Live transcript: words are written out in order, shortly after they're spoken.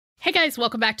Hey guys,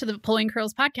 welcome back to the Pulling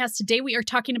Curls podcast. Today we are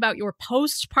talking about your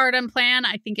postpartum plan.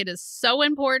 I think it is so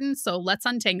important, so let's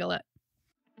untangle it.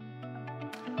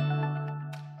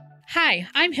 Hi,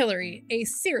 I'm Hilary, a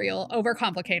serial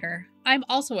overcomplicator. I'm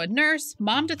also a nurse,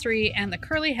 mom to 3, and the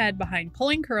curly head behind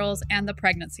Pulling Curls and the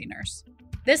Pregnancy Nurse.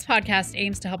 This podcast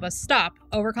aims to help us stop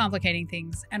overcomplicating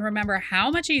things and remember how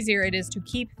much easier it is to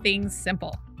keep things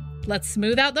simple. Let's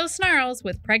smooth out those snarls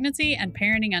with Pregnancy and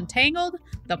Parenting Untangled,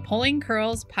 the Pulling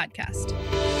Curls podcast.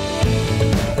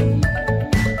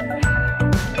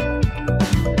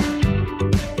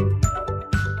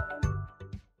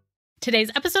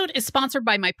 Today's episode is sponsored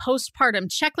by my postpartum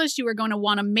checklist. You are going to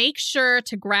want to make sure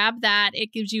to grab that.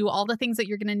 It gives you all the things that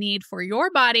you're going to need for your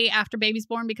body after baby's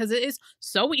born because it is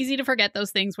so easy to forget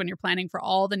those things when you're planning for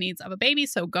all the needs of a baby.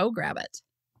 So go grab it.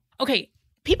 Okay.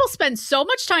 People spend so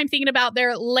much time thinking about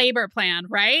their labor plan,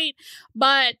 right?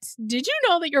 But did you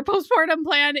know that your postpartum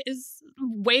plan is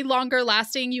way longer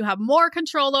lasting? You have more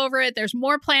control over it. There's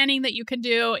more planning that you can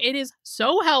do. It is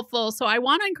so helpful. So I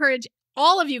want to encourage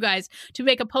all of you guys to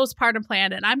make a postpartum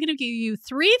plan. And I'm going to give you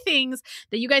 3 things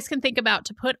that you guys can think about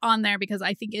to put on there because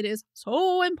I think it is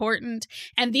so important.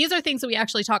 And these are things that we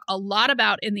actually talk a lot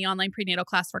about in the online prenatal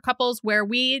class for couples, where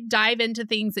we dive into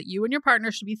things that you and your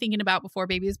partner should be thinking about before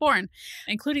baby is born,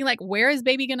 including like, where is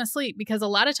baby going to sleep? Because a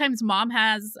lot of times mom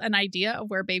has an idea of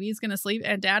where baby is going to sleep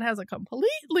and dad has a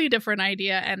completely different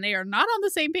idea and they are not on the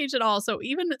same page at all. So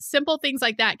even simple things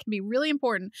like that can be really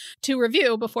important to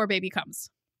review before baby comes.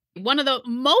 One of the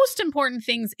most important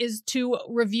things is to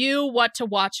review what to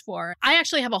watch for. I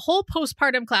actually have a whole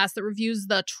postpartum class that reviews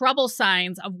the trouble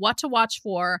signs of what to watch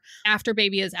for after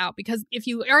baby is out. Because if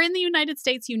you are in the United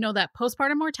States, you know that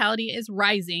postpartum mortality is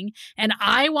rising, and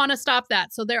I want to stop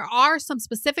that. So there are some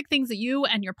specific things that you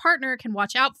and your partner can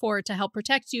watch out for to help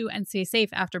protect you and stay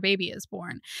safe after baby is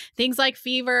born. Things like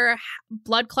fever,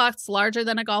 blood clots larger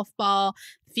than a golf ball,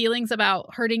 feelings about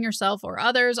hurting yourself or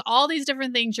others, all these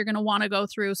different things you're going to want to go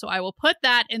through. So I will put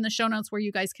that in the show notes where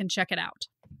you guys can check it out.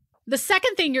 The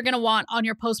second thing you're going to want on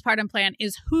your postpartum plan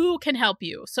is who can help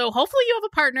you. So hopefully you have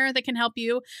a partner that can help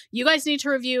you. You guys need to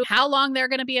review how long they're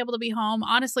going to be able to be home.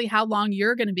 Honestly, how long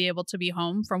you're going to be able to be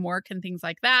home from work and things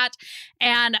like that.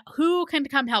 And who can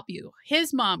come help you?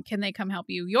 His mom, can they come help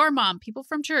you? Your mom, people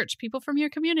from church, people from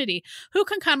your community, who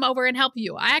can come over and help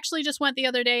you? I actually just went the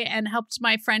other day and helped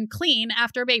my friend clean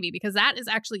after a baby because that is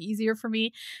actually easier for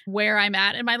me where I'm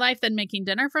at in my life than making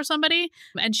dinner for somebody.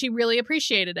 And she really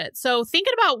appreciated it. So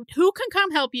thinking about who can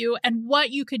come help you and what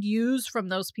you could use from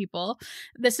those people.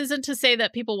 This isn't to say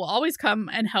that people will always come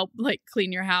and help like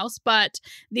clean your house, but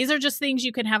these are just things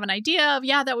you can have an idea of.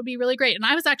 Yeah, that would be really great. And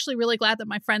I was actually really glad that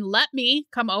my friend let me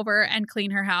come over and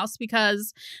clean her house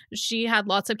because she had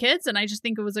lots of kids and I just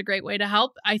think it was a great way to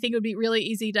help. I think it would be really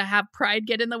easy to have pride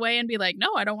get in the way and be like,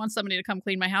 no, I don't want somebody to come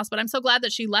clean my house, but I'm so glad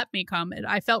that she let me come. And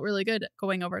I felt really good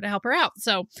going over to help her out.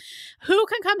 So who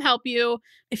can come help you?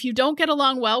 If you don't get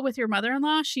along well with your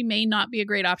mother-in-law, she may not be a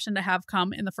great option to have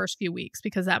come in the first few weeks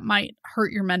because that might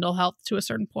hurt your mental health to a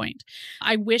certain point.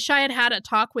 I wish I had had a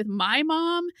talk with my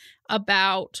mom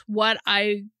about what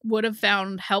I would have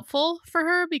found helpful for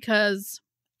her because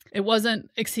it wasn't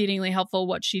exceedingly helpful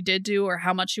what she did do or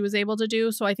how much she was able to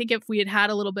do. So I think if we had had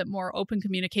a little bit more open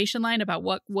communication line about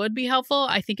what would be helpful,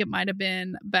 I think it might have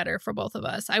been better for both of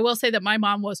us. I will say that my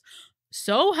mom was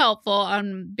so helpful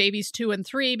on babies 2 and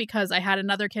 3 because I had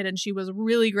another kid and she was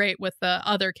really great with the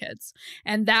other kids.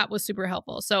 And that was super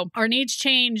helpful. So our needs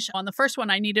changed. On the first one,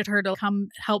 I needed her to come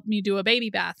help me do a baby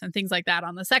bath and things like that.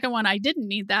 On the second one, I didn't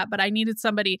need that, but I needed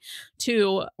somebody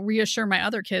to reassure my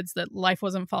other kids that life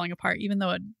wasn't falling apart, even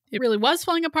though it really was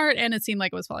falling apart and it seemed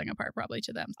like it was falling apart probably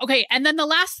to them. Okay. And then the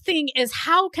last thing is,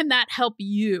 how can that help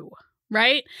you?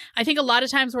 Right? I think a lot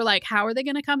of times we're like, how are they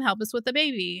going to come help us with the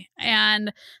baby?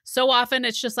 And so often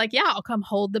it's just like, yeah, I'll come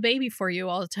hold the baby for you.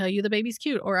 I'll tell you the baby's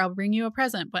cute or I'll bring you a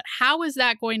present. But how is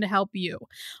that going to help you?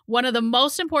 One of the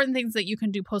most important things that you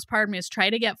can do postpartum is try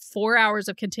to get 4 hours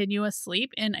of continuous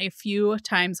sleep in a few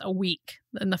times a week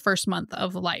in the first month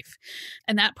of life.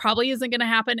 And that probably isn't going to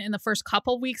happen in the first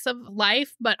couple weeks of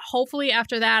life, but hopefully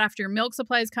after that, after your milk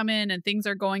supplies come in and things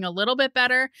are going a little bit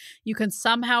better, you can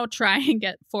somehow try and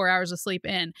get 4 hours of sleep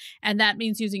in. And that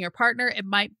means using your partner. It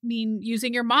might mean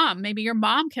using your mom. Maybe your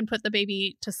mom can put the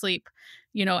baby to sleep,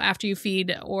 after you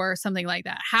feed or something like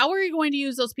that. How are you going to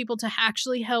use those people to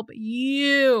actually help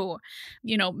you?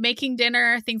 Making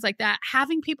dinner, things like that,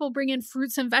 having people bring in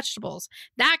fruits and vegetables.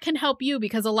 That can help you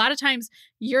because a lot of times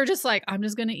you're just like, I'm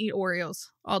just going to eat Oreos.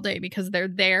 all day because they're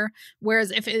there.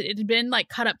 Whereas if it had been like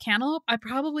cut up cantaloupe, I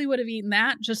probably would have eaten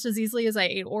that just as easily as I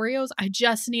ate Oreos. I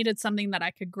just needed something that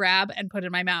I could grab and put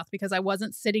in my mouth because I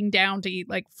wasn't sitting down to eat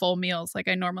like full meals like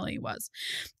I normally was.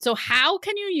 So how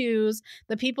can you use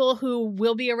the people who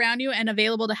will be around you and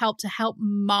available to help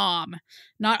mom,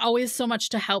 not always so much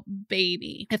to help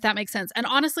baby, if that makes sense. And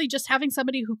honestly, just having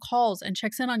somebody who calls and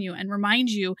checks in on you and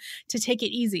reminds you to take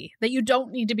it easy, that you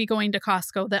don't need to be going to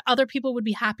Costco, that other people would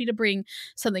be happy to bring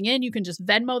something in. You can just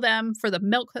Venmo them for the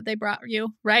milk that they brought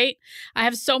you, right? I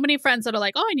have so many friends that are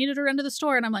like, oh, I needed to run to the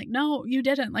store. And I'm like, no, you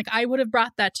didn't. Like, I would have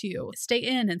brought that to you. Stay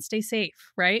in and stay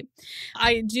safe, right?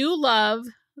 I do love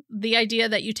the idea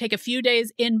that you take a few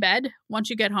days in bed once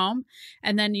you get home,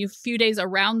 and then a few days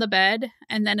around the bed,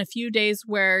 and then a few days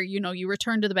where, you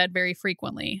return to the bed very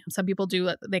frequently. Some people do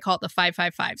it, they call it the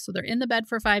 5-5-5. So they're in the bed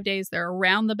for 5 days, they're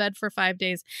around the bed for 5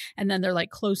 days, and then they're like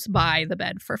close by the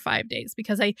bed for 5 days.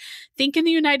 Because I think in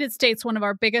the United States, one of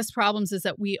our biggest problems is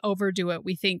that we overdo it.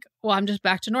 We think, well, I'm just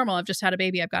back to normal. I've just had a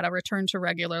baby. I've got to return to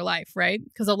regular life, right?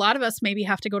 Because a lot of us maybe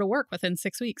have to go to work within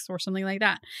 6 weeks or something like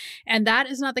that. And that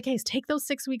is not the case. Take those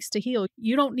 6 weeks to heal.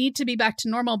 You don't need to be back to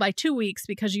normal by 2 weeks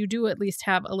because you do at least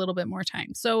have a little bit more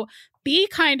time. So be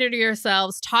kinder to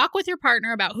yourselves. Talk with your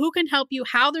partner about who can help you,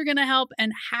 how they're going to help,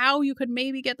 and how you could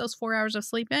maybe get those 4 hours of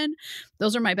sleep in.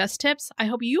 Those are my best tips. I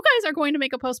hope you guys are going to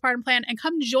make a postpartum plan and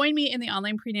come join me in the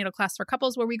online prenatal class for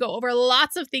couples where we go over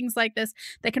lots of things like this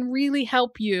that can really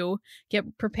help you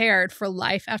get prepared for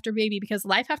life after baby, because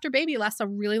life after baby lasts a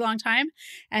really long time,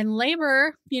 and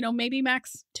labor, maybe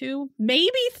max 2,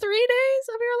 maybe 3 days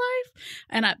of your life,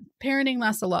 and parenting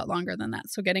lasts a lot longer than that.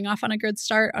 So getting off on a good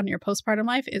start on your postpartum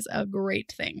life is a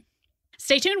great thing.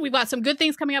 Stay tuned. We've got some good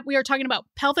things coming up. We are talking about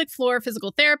pelvic floor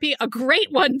physical therapy, a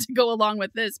great one to go along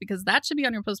with this because that should be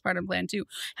on your postpartum plan too.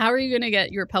 How are you going to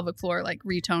get your pelvic floor like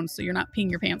retoned so you're not peeing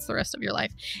your pants the rest of your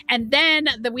life? And then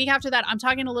the week after that, I'm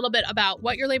talking a little bit about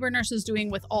what your labor nurse is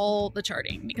doing with all the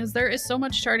charting, because there is so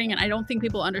much charting and I don't think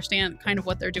people understand kind of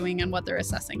what they're doing and what they're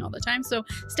assessing all the time. So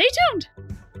stay tuned.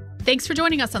 Thanks for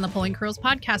joining us on the Pulling Curls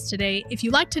podcast today. If you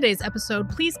liked today's episode,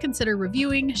 please consider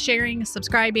reviewing, sharing,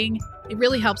 subscribing. It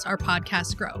really helps our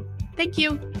podcast grow. Thank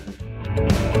you.